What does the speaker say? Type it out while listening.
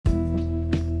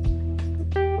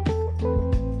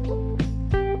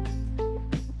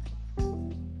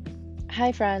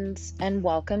Hi, friends, and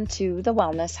welcome to the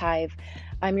Wellness Hive.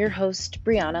 I'm your host,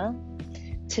 Brianna.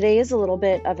 Today is a little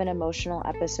bit of an emotional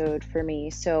episode for me,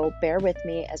 so bear with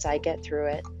me as I get through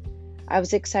it. I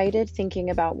was excited thinking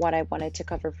about what I wanted to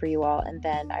cover for you all, and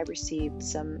then I received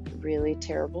some really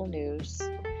terrible news.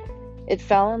 It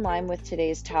fell in line with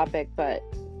today's topic, but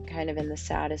kind of in the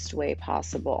saddest way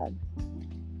possible.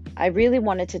 I really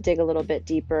wanted to dig a little bit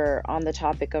deeper on the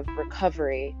topic of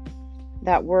recovery.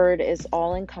 That word is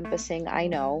all-encompassing, I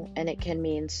know, and it can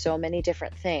mean so many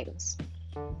different things.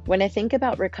 When I think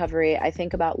about recovery, I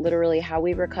think about literally how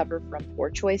we recover from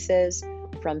poor choices,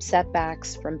 from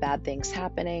setbacks, from bad things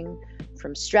happening,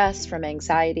 from stress, from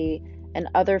anxiety, and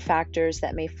other factors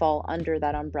that may fall under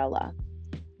that umbrella.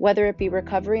 Whether it be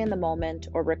recovery in the moment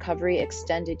or recovery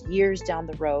extended years down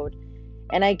the road,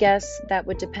 and I guess that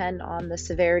would depend on the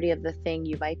severity of the thing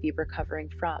you might be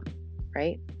recovering from,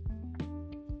 right?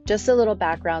 Just a little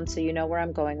background so you know where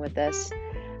I'm going with this.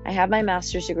 I have my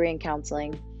master's degree in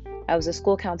counseling. I was a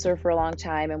school counselor for a long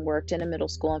time and worked in a middle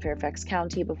school in Fairfax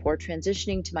County before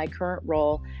transitioning to my current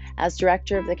role as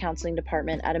director of the counseling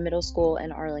department at a middle school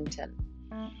in Arlington.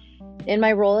 In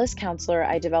my role as counselor,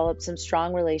 I developed some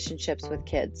strong relationships with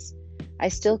kids. I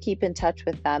still keep in touch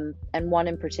with them, and one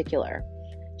in particular.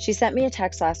 She sent me a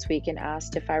text last week and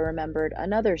asked if I remembered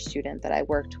another student that I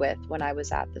worked with when I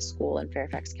was at the school in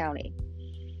Fairfax County.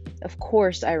 Of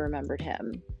course I remembered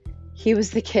him. He was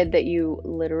the kid that you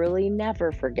literally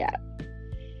never forget.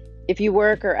 If you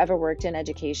work or ever worked in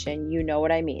education, you know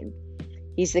what I mean.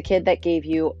 He's the kid that gave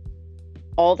you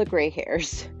all the gray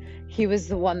hairs. He was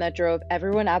the one that drove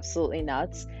everyone absolutely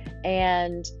nuts,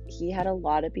 and he had a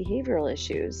lot of behavioral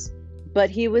issues.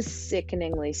 But he was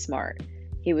sickeningly smart.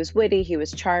 He was witty, he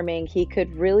was charming, he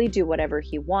could really do whatever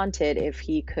he wanted if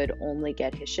he could only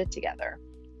get his shit together.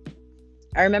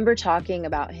 I remember talking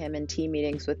about him in team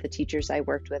meetings with the teachers I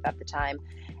worked with at the time,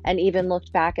 and even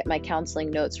looked back at my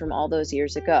counseling notes from all those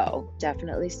years ago.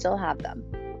 Definitely still have them.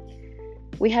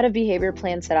 We had a behavior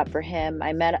plan set up for him.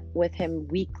 I met with him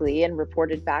weekly and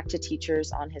reported back to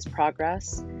teachers on his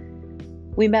progress.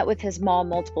 We met with his mom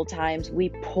multiple times.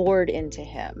 We poured into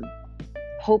him,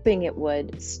 hoping it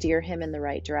would steer him in the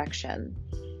right direction.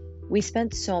 We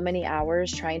spent so many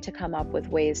hours trying to come up with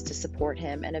ways to support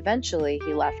him, and eventually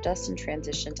he left us and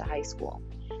transitioned to high school.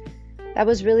 That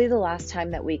was really the last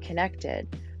time that we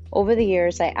connected. Over the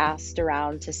years, I asked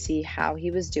around to see how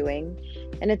he was doing,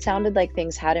 and it sounded like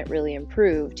things hadn't really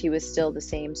improved. He was still the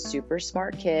same super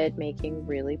smart kid making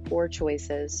really poor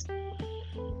choices.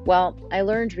 Well, I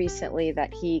learned recently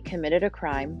that he committed a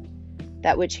crime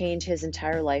that would change his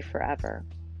entire life forever.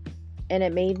 And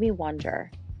it made me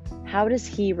wonder, how does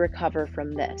he recover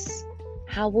from this?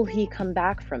 How will he come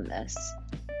back from this?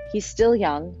 He's still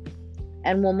young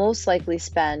and will most likely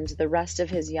spend the rest of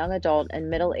his young adult and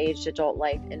middle-aged adult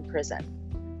life in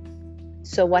prison.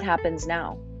 So what happens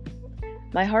now?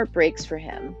 My heart breaks for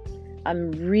him.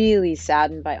 I'm really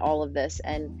saddened by all of this,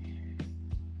 and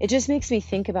it just makes me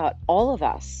think about all of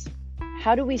us.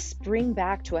 How do we spring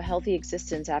back to a healthy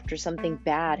existence after something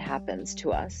bad happens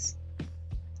to us?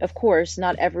 Of course,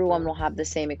 not everyone will have the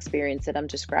same experience that I'm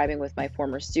describing with my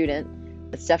former student.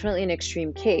 It's definitely an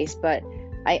extreme case, but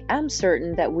I am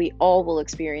certain that we all will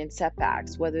experience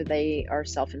setbacks, whether they are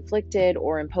self-inflicted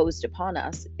or imposed upon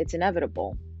us. It's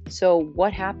inevitable. So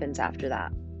what happens after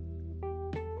that?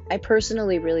 I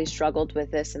personally really struggled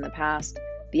with this in the past,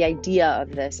 the idea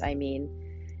of this, I mean,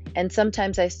 and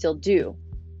sometimes I still do.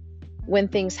 When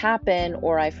things happen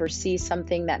or I foresee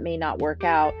something that may not work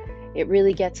out, it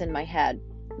really gets in my head.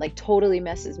 Like totally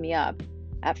messes me up.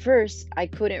 At first, I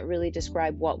couldn't really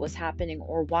describe what was happening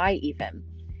or why even.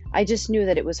 I just knew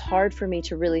that it was hard for me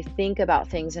to really think about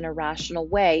things in a rational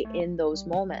way in those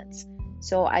moments.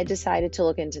 So I decided to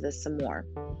look into this some more.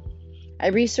 I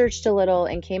researched a little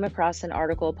and came across an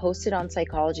article posted on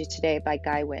Psychology Today by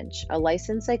Guy Winch, a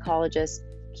licensed psychologist,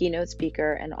 keynote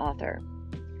speaker, and author.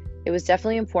 It was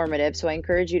definitely informative, so I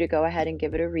encourage you to go ahead and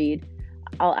give it a read.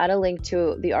 I'll add a link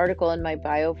to the article in my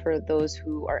bio for those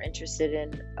who are interested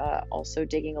in also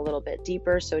digging a little bit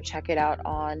deeper, so check it out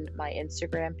on my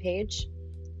Instagram page.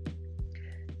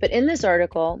 But in this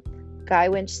article, Guy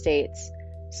Winch states,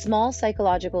 small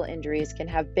psychological injuries can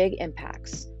have big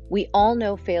impacts. We all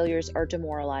know failures are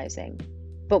demoralizing,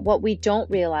 but what we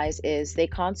don't realize is they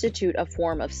constitute a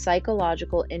form of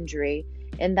psychological injury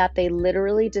in that they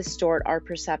literally distort our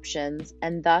perceptions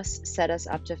and thus set us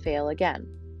up to fail again.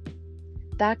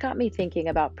 That got me thinking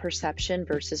about perception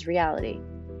versus reality.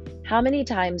 How many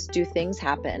times do things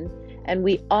happen and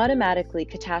we automatically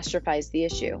catastrophize the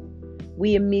issue?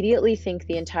 We immediately think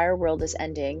the entire world is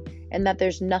ending and that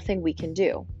there's nothing we can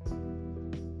do.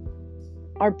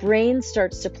 Our brain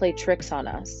starts to play tricks on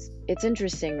us. It's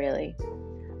interesting, really.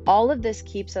 All of this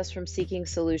keeps us from seeking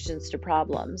solutions to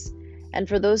problems. And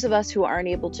for those of us who aren't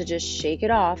able to just shake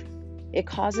it off, it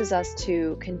causes us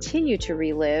to continue to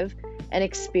relive and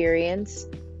experience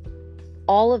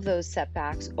all of those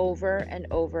setbacks over and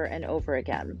over and over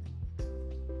again.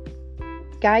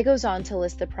 Guy goes on to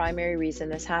list the primary reason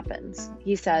this happens.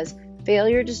 He says,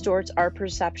 failure distorts our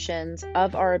perceptions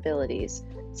of our abilities,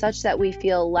 such that we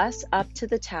feel less up to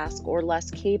the task or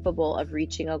less capable of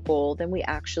reaching a goal than we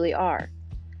actually are.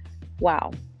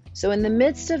 Wow. So in the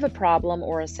midst of a problem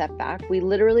or a setback, we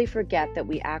literally forget that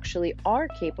we actually are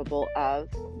capable of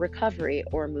recovery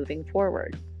or moving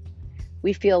forward.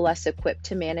 We feel less equipped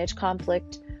to manage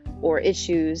conflict or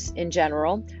issues in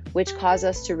general, which cause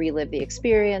us to relive the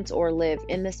experience or live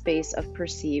in the space of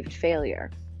perceived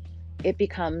failure. It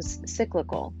becomes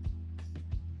cyclical.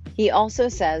 He also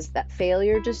says that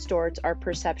failure distorts our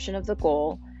perception of the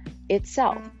goal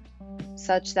itself,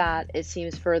 such that it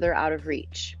seems further out of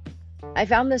reach. I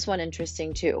found this one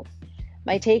interesting too.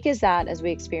 My take is that as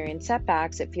we experience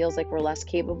setbacks, it feels like we're less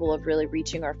capable of really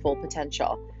reaching our full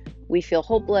potential. We feel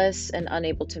hopeless and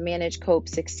unable to manage, cope,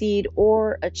 succeed,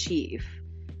 or achieve.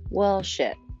 Well,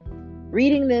 shit.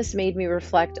 Reading this made me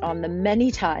reflect on the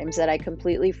many times that I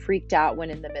completely freaked out when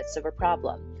in the midst of a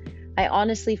problem. I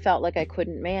honestly felt like I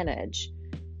couldn't manage.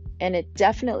 And it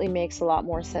definitely makes a lot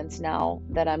more sense now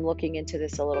that I'm looking into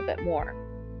this a little bit more.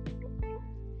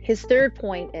 His third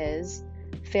point is,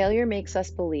 failure makes us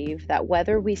believe that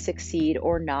whether we succeed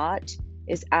or not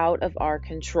is out of our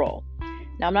control.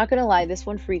 Now, I'm not going to lie, this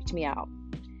one freaked me out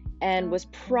and was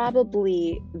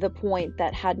probably the point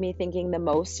that had me thinking the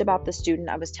most about the student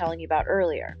I was telling you about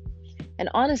earlier. And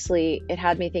honestly, it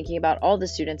had me thinking about all the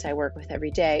students I work with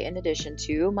every day, in addition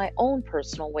to my own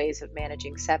personal ways of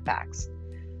managing setbacks.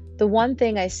 The one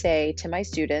thing I say to my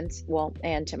students, well,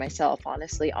 and to myself,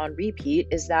 honestly, on repeat,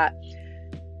 is that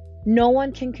no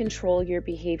one can control your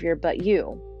behavior but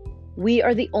you. We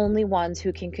are the only ones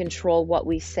who can control what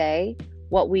we say,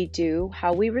 what we do,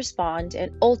 how we respond,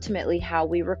 and ultimately how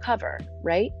we recover,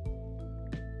 right?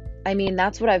 I mean,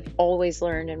 that's what I've always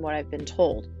learned and what I've been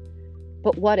told.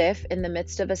 But what if, in the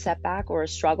midst of a setback or a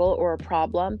struggle or a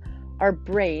problem, our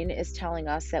brain is telling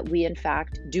us that we, in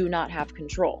fact, do not have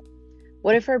control?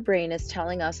 What if our brain is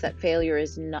telling us that failure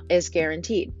is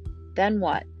guaranteed? Then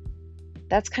what?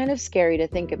 That's kind of scary to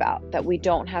think about, that we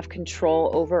don't have control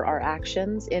over our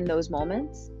actions in those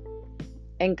moments.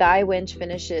 And Guy Winch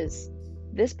finishes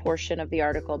this portion of the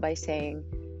article by saying,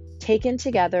 taken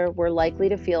together, we're likely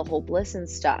to feel hopeless and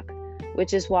stuck,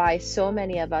 which is why so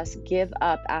many of us give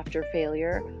up after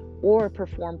failure or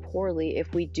perform poorly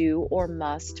if we do or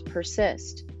must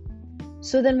persist.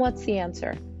 So then what's the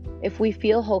answer? If we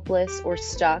feel hopeless or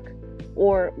stuck,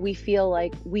 or we feel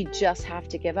like we just have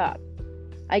to give up?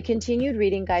 I continued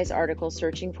reading Guy's article,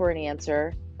 searching for an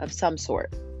answer of some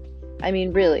sort. I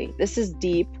mean, really, this is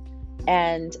deep,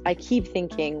 and I keep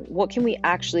thinking, what can we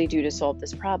actually do to solve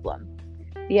this problem?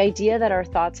 The idea that our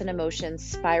thoughts and emotions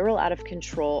spiral out of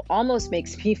control almost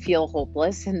makes me feel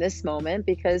hopeless in this moment,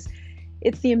 because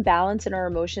it's the imbalance in our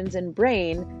emotions and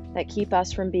brain that keep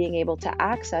us from being able to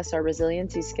access our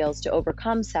resiliency skills to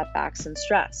overcome setbacks and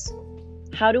stress.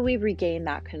 How do we regain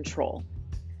that control?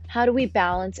 How do we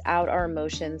balance out our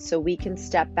emotions so we can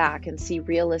step back and see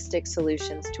realistic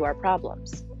solutions to our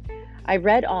problems? I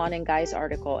read on in Guy's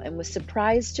article and was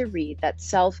surprised to read that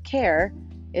self-care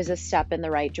is a step in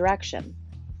the right direction.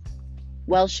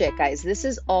 Well, shit, guys, this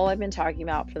is all I've been talking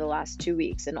about for the last 2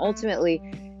 weeks, and ultimately,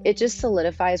 it just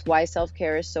solidifies why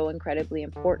self-care is so incredibly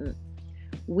important.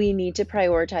 We need to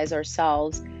prioritize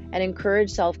ourselves and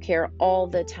encourage self-care all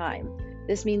the time.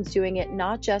 This means doing it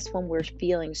not just when we're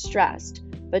feeling stressed,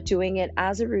 but doing it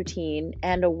as a routine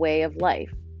and a way of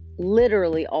life,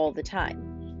 literally all the time.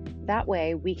 That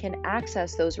way, we can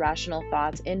access those rational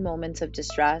thoughts in moments of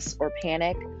distress or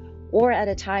panic, or at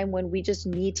a time when we just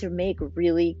need to make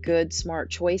really good, smart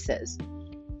choices.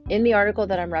 In the article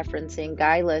that I'm referencing,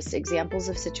 Guy lists examples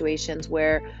of situations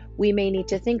where we may need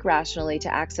to think rationally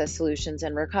to access solutions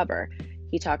and recover.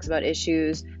 He talks about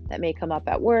issues that may come up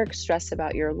at work, stress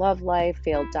about your love life,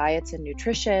 failed diets and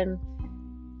nutrition.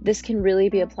 This can really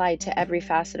be applied to every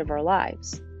facet of our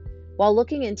lives. While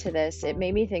looking into this, it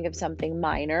made me think of something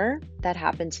minor that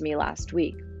happened to me last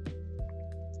week.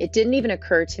 It didn't even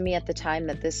occur to me at the time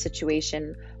that this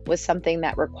situation was something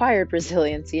that required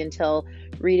resiliency until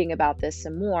reading about this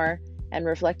some more and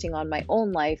reflecting on my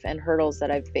own life and hurdles that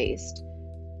I've faced.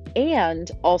 And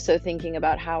also thinking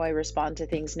about how I respond to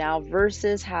things now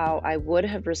versus how I would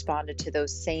have responded to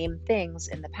those same things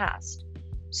in the past.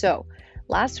 So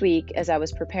Last week, as I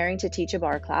was preparing to teach a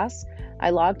bar class,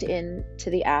 I logged in to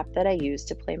the app that I use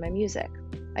to play my music.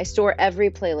 I store every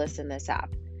playlist in this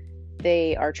app.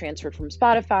 They are transferred from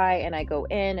Spotify, and I go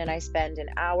in and I spend an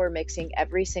hour mixing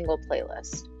every single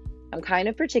playlist. I'm kind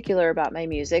of particular about my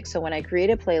music, so when I create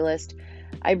a playlist,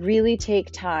 I really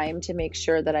take time to make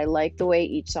sure that I like the way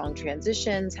each song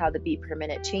transitions, how the beat per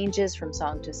minute changes from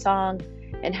song to song,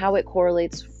 and how it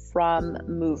correlates from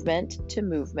movement to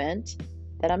movement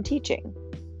that I'm teaching.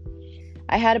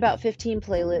 I had about 15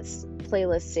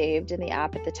 playlists saved in the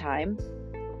app at the time.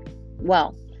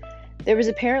 Well, there was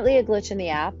apparently a glitch in the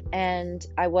app, and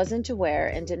I wasn't aware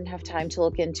and didn't have time to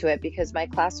look into it because my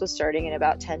class was starting in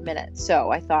about 10 minutes. So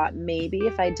I thought maybe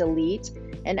if I delete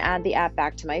and add the app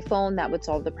back to my phone, that would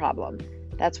solve the problem.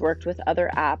 That's worked with other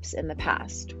apps in the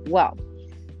past. Well,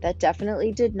 that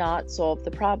definitely did not solve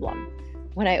the problem.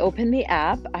 When I opened the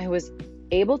app, I was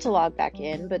able to log back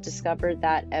in, but discovered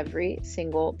that every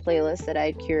single playlist that I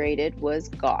had curated was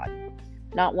gone.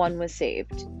 Not one was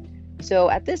saved. So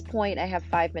at this point, I have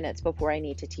 5 minutes before I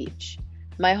need to teach.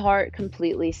 My heart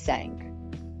completely sank.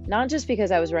 Not just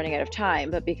because I was running out of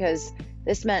time, but because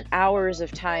this meant hours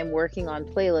of time working on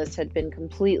playlists had been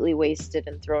completely wasted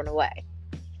and thrown away.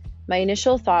 My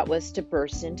initial thought was to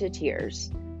burst into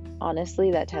tears.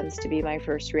 Honestly, that tends to be my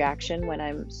first reaction when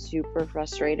I'm super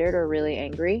frustrated or really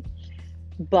angry.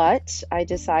 But I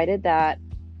decided that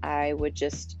I would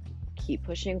just keep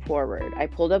pushing forward. I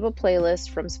pulled up a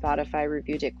playlist from Spotify,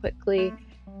 reviewed it quickly,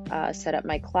 set up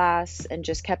my class, and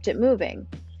just kept it moving.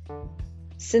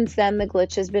 Since then, the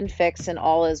glitch has been fixed and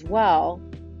all is well.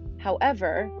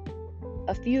 However,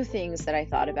 a few things that I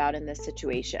thought about in this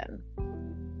situation.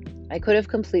 I could have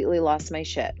completely lost my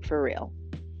shit, for real.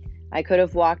 I could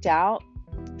have walked out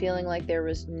feeling like there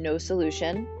was no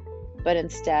solution, but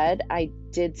instead I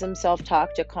did some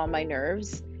self-talk to calm my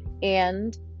nerves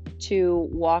and to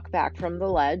walk back from the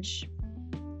ledge.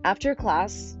 After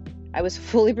class, I was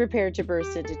fully prepared to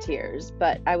burst into tears,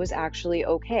 but I was actually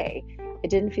okay. I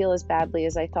didn't feel as badly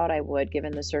as I thought I would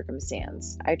given the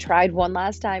circumstance. I tried one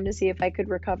last time to see if I could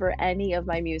recover any of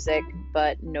my music,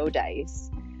 but no dice.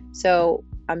 So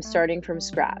I'm starting from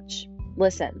scratch.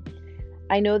 Listen,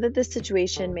 I know that this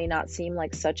situation may not seem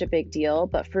like such a big deal,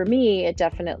 but for me, it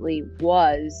definitely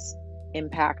was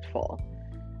impactful.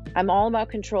 I'm all about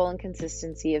control and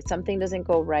consistency. If something doesn't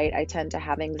go right, I tend to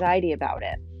have anxiety about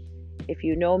it. If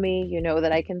you know me, you know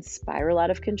that I can spiral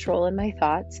out of control in my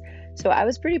thoughts. So I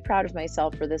was pretty proud of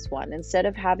myself for this one. Instead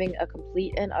of having a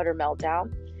complete and utter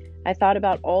meltdown, I thought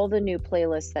about all the new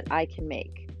playlists that I can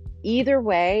make. Either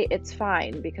way, it's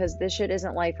fine because this shit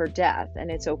isn't life or death, and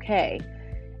it's okay.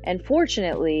 And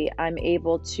fortunately, I'm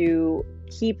able to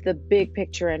keep the big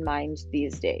picture in mind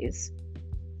these days.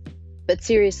 But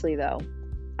seriously though,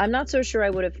 I'm not so sure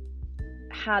I would have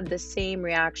had the same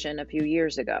reaction a few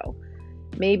years ago.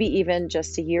 Maybe even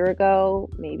just a year ago,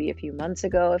 maybe a few months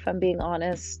ago, if I'm being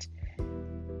honest.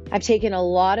 I've taken a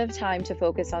lot of time to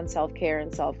focus on self-care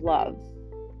and self-love.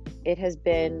 It has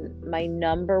been my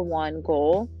number one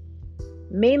goal,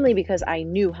 mainly because I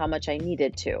knew how much I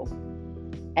needed to.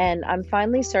 And I'm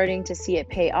finally starting to see it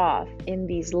pay off in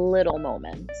these little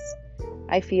moments.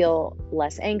 I feel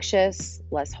less anxious,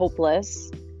 less hopeless,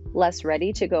 less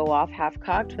ready to go off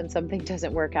half-cocked when something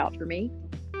doesn't work out for me.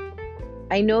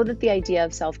 I know that the idea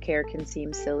of self-care can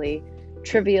seem silly,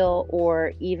 trivial,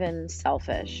 or even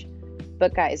selfish.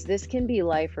 But guys, this can be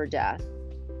life or death.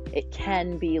 It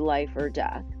can be life or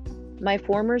death. My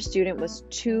former student was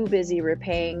too busy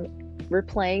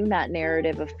replaying that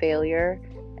narrative of failure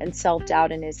and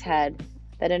self-doubt in his head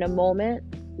that in a moment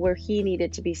where he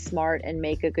needed to be smart and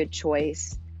make a good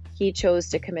choice, he chose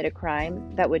to commit a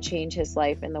crime that would change his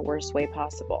life in the worst way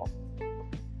possible.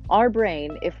 Our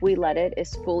brain, if we let it,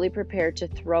 is fully prepared to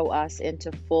throw us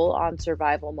into full-on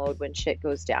survival mode when shit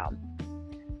goes down.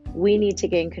 We need to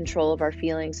gain control of our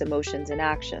feelings, emotions, and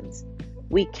actions.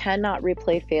 We cannot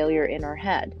replay failure in our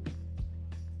head.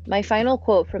 My final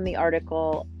quote from the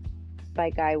article by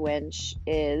Guy Winch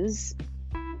is,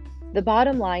 "The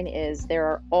bottom line is there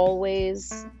are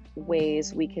always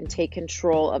ways we can take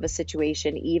control of a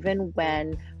situation even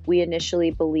when we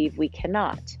initially believe we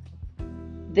cannot.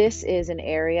 This is an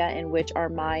area in which our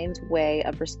mind's way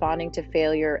of responding to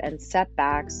failure and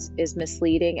setbacks is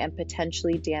misleading and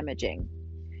potentially damaging.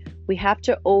 We have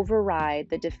to override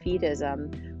the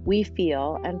defeatism we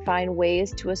feel and find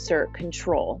ways to assert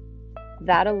control.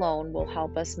 That alone will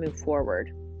help us move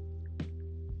forward."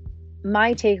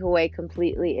 My takeaway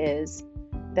completely is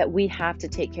that we have to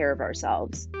take care of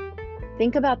ourselves.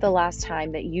 Think about the last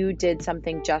time that you did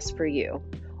something just for you,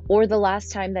 or the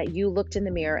last time that you looked in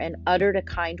the mirror and uttered a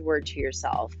kind word to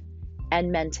yourself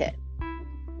and meant it.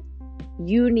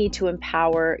 You need to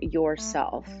empower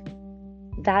yourself.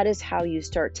 That is how you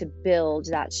start to build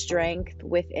that strength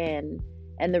within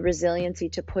and the resiliency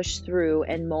to push through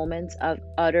in moments of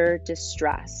utter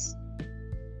distress.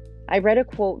 I read a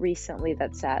quote recently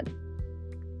that said,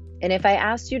 "And if I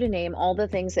asked you to name all the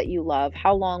things that you love,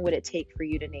 how long would it take for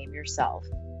you to name yourself?"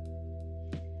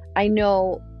 I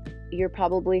know you're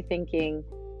probably thinking,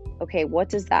 okay, what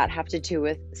does that have to do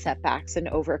with setbacks and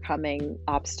overcoming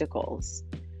obstacles?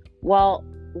 Well,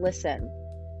 listen,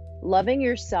 loving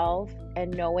yourself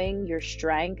and knowing your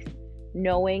strength,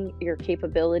 knowing your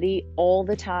capability all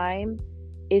the time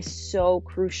is so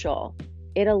crucial.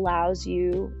 It allows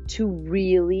you to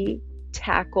really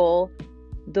tackle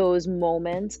those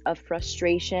moments of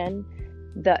frustration,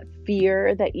 the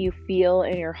fear that you feel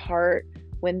in your heart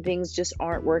when things just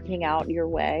aren't working out your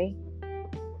way.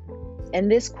 And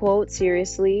this quote,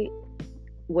 seriously,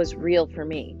 was real for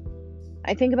me.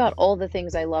 I think about all the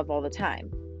things I love all the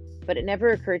time, but it never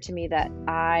occurred to me that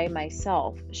I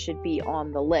myself should be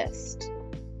on the list.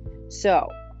 So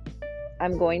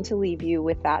I'm going to leave you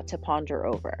with that to ponder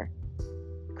over.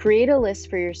 Create a list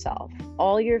for yourself,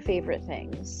 all your favorite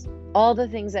things, all the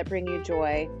things that bring you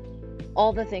joy,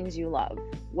 all the things you love,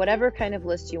 whatever kind of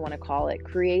list you want to call it,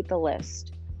 create the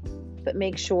list, but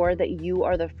make sure that you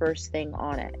are the first thing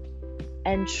on it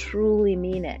and truly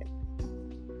mean it.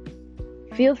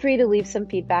 Feel free to leave some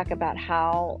feedback about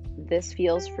how this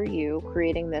feels for you,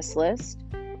 creating this list.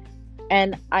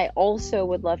 And I also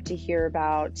would love to hear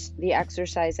about the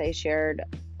exercise I shared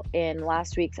in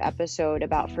last week's episode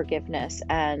about forgiveness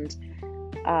and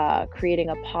creating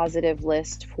a positive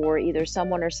list for either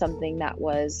someone or something that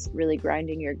was really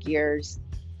grinding your gears.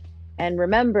 And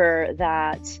remember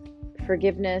that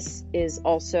forgiveness is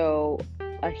also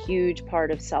a huge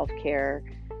part of self-care,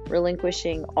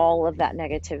 relinquishing all of that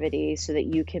negativity so that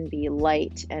you can be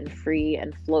light and free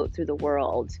and float through the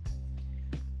world.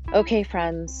 Okay,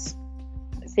 friends,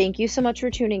 thank you so much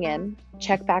for tuning in.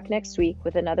 Check back next week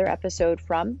with another episode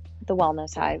from The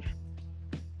Wellness Hive.